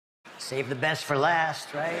Save the best for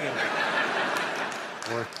last, right?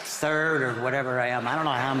 Or third, or whatever I am. I don't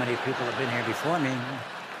know how many people have been here before me.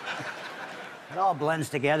 It all blends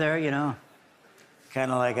together, you know.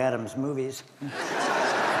 Kind of like Adam's movies.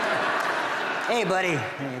 Hey, buddy.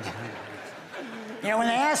 You know, when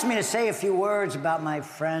they asked me to say a few words about my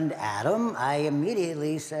friend Adam, I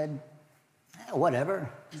immediately said, whatever.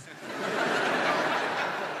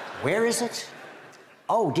 Where is it?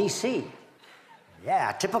 Oh, DC.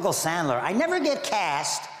 Yeah, typical Sandler. I never get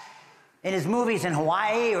cast in his movies in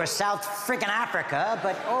Hawaii or South frickin' Africa,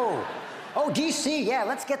 but DC, yeah,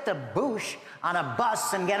 let's get the boosh on a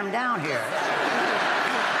bus and get him down here.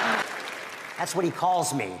 That's what he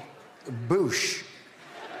calls me, boosh.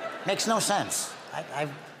 Makes no sense.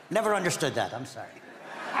 I've never understood that, I'm sorry.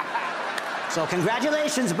 So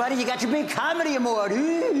congratulations, buddy, you got your big comedy award.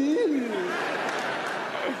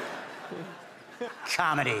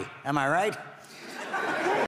 Comedy, am I right?